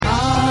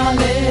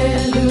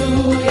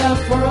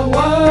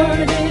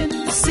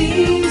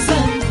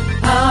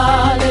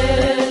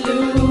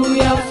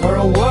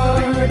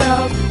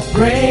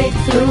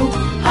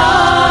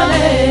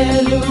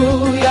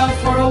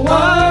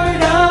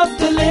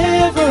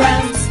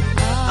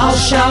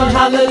shout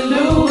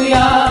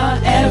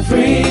hallelujah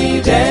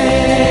every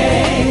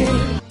day.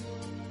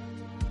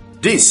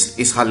 This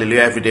is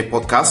Hallelujah Everyday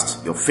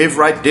Podcast, your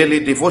favorite daily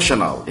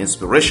devotional,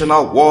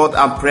 inspirational word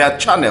and prayer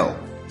channel.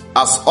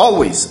 As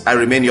always, I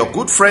remain your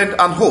good friend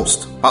and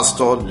host,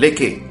 Pastor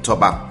Leke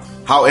Toba.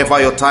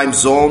 However your time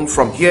zone,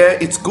 from here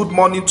it's good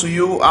morning to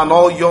you and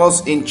all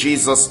yours in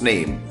Jesus'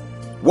 name.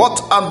 What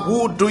and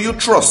who do you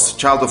trust,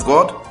 child of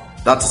God?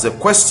 That is a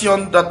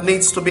question that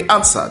needs to be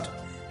answered.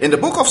 In the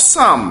book of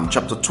Psalm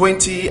chapter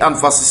 20 and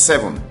verse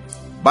 7,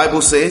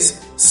 Bible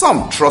says,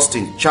 some trust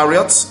in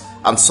chariots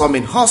and some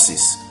in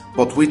horses,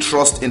 but we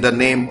trust in the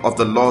name of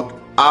the Lord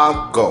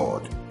our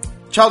God.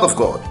 Child of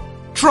God,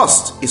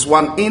 trust is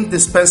one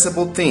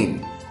indispensable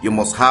thing you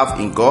must have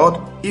in God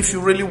if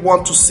you really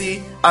want to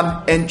see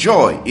and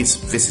enjoy His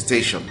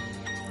visitation.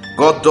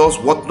 God does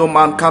what no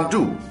man can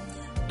do.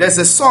 There's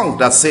a song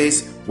that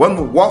says, when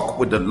we walk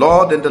with the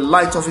Lord in the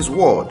light of His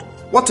word,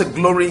 what a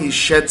glory He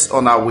sheds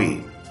on our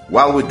way.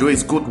 While we do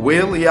His good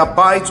will, He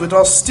abides with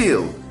us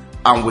still,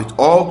 and with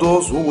all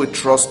those who will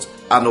trust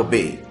and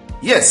obey.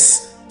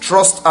 Yes,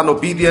 trust and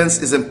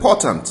obedience is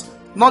important,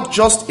 not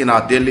just in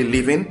our daily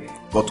living,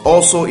 but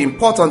also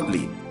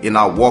importantly in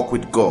our walk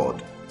with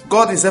God.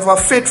 God is ever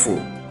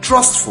faithful,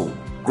 trustful,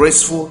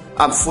 graceful,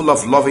 and full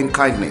of loving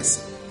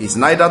kindness. He is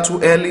neither too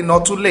early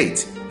nor too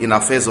late in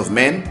affairs of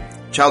men.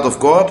 Child of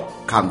God,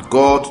 can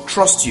God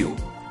trust you?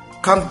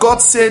 Can God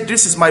say,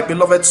 this is my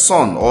beloved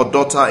son or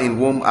daughter in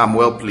whom I'm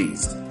well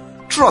pleased?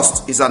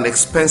 Trust is an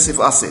expensive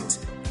asset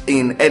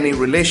in any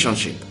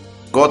relationship.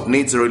 God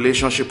needs a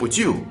relationship with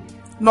you,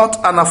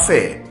 not an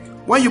affair.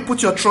 When you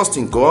put your trust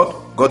in God,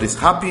 God is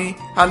happy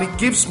and He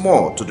gives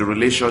more to the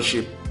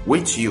relationship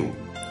with you.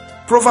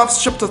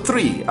 Proverbs chapter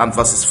 3 and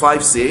verses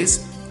 5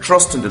 says,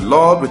 trust in the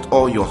Lord with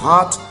all your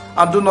heart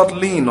and do not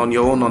lean on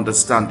your own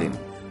understanding.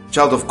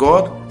 Child of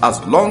God,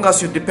 as long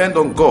as you depend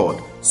on God,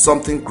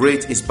 something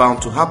great is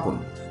bound to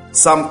happen.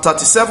 Psalm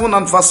 37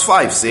 and verse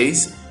 5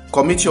 says,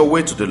 commit your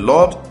way to the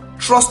Lord,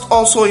 trust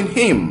also in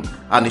Him,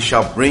 and He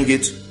shall bring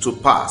it to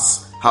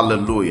pass.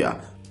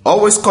 Hallelujah.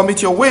 Always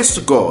commit your ways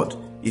to God.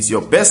 He's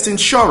your best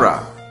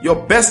insurer,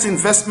 your best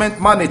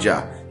investment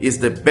manager, is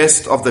the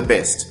best of the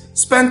best.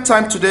 Spend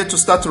time today to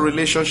start a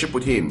relationship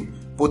with Him,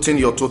 putting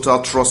your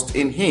total trust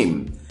in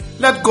Him.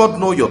 Let God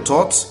know your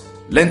thoughts.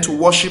 Learn to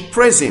worship,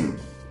 praise Him,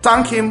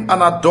 thank Him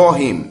and adore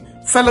Him.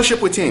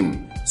 Fellowship with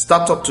Him.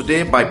 Start up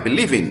today by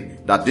believing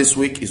that this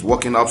week is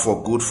working out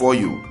for good for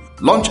you.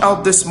 Launch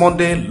out this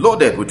Monday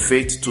loaded with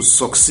faith to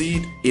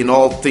succeed in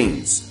all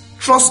things.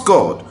 Trust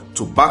God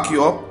to back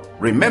you up.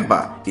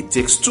 Remember, it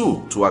takes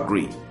two to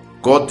agree.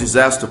 God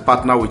desires to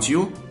partner with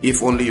you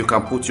if only you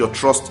can put your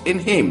trust in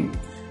Him.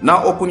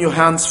 Now open your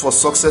hands for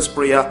success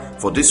prayer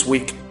for this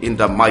week in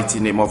the mighty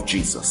name of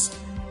Jesus.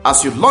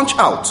 As you launch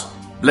out,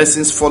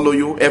 blessings follow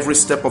you every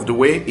step of the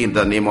way in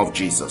the name of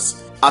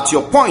Jesus. At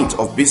your point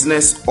of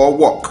business or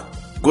work,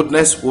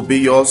 goodness will be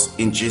yours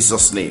in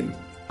Jesus' name.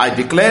 I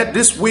declare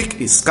this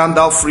week is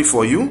scandal-free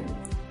for you.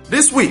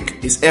 This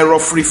week is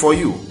error-free for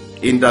you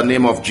in the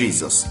name of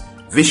Jesus.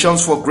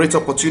 Visions for great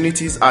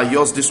opportunities are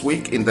yours this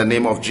week in the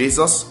name of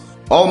Jesus.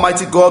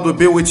 Almighty God will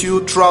be with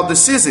you throughout the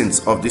seasons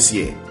of this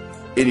year.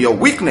 In your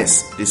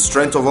weakness, the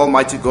strength of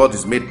Almighty God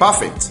is made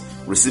perfect.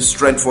 Receive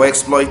strength for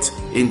exploit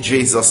in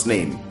Jesus'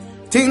 name.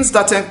 Things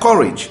that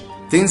encourage,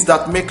 things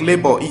that make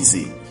labor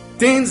easy,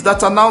 things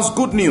that announce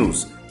good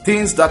news,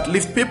 things that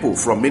lift people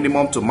from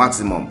minimum to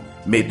maximum,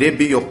 may they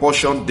be your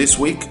portion this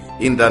week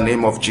in the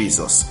name of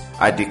Jesus.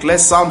 I declare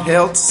sound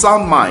health,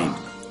 sound mind,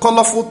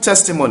 colorful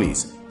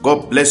testimonies.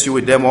 God bless you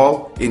with them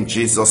all in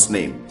Jesus'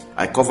 name.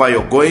 I cover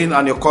your going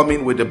and your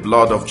coming with the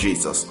blood of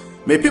Jesus.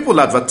 May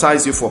people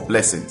advertise you for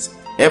blessings.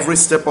 Every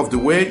step of the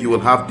way you will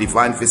have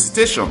divine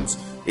visitations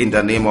in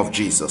the name of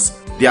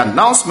Jesus. The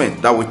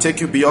announcement that will take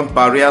you beyond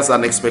barriers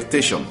and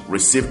expectation,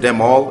 receive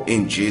them all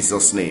in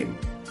Jesus' name.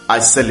 I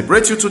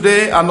celebrate you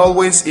today and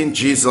always in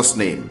Jesus'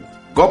 name.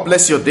 God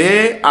bless your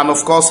day, and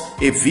of course,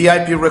 a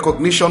VIP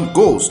recognition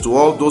goes to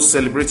all those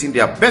celebrating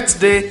their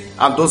birthday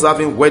and those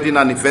having wedding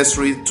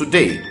anniversary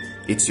today.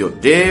 It's your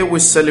day, we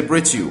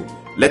celebrate you.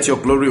 Let your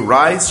glory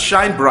rise,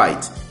 shine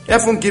bright.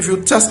 Heaven give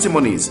you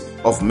testimonies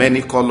of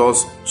many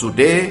colors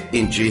today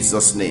in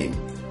Jesus' name.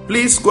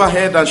 Please go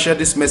ahead and share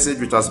this message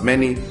with as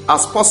many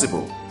as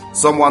possible.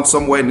 Someone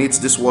somewhere needs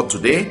this word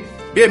today.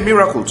 Be a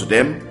miracle to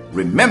them.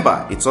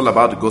 Remember, it's all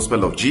about the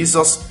gospel of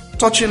Jesus,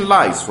 touching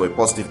lives for a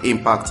positive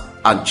impact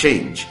and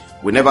change.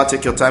 We never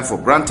take your time for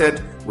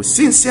granted. We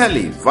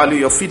sincerely value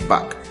your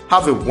feedback.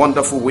 Have a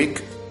wonderful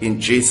week in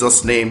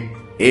Jesus' name.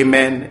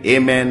 Amen,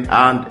 amen,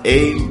 and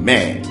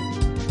amen.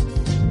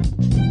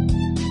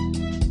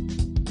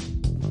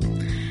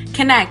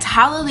 Connect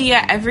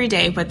Hallelujah every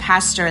day with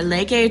Pastor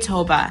Leke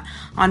Toba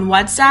on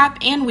WhatsApp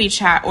and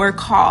WeChat, or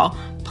call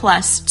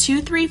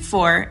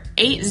 +234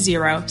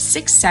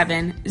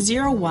 8067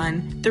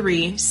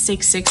 013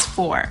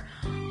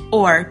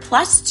 or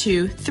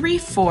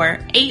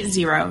 +234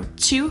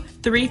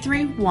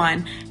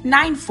 802331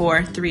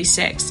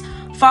 9436.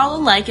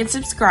 Follow, like, and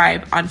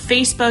subscribe on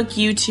Facebook,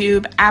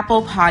 YouTube,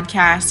 Apple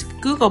Podcasts,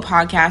 Google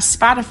Podcasts,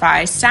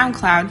 Spotify,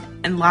 SoundCloud,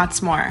 and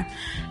lots more.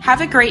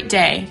 Have a great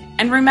day,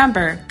 and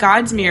remember,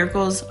 God's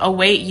miracles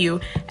await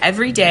you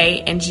every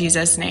day in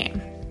Jesus'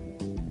 name.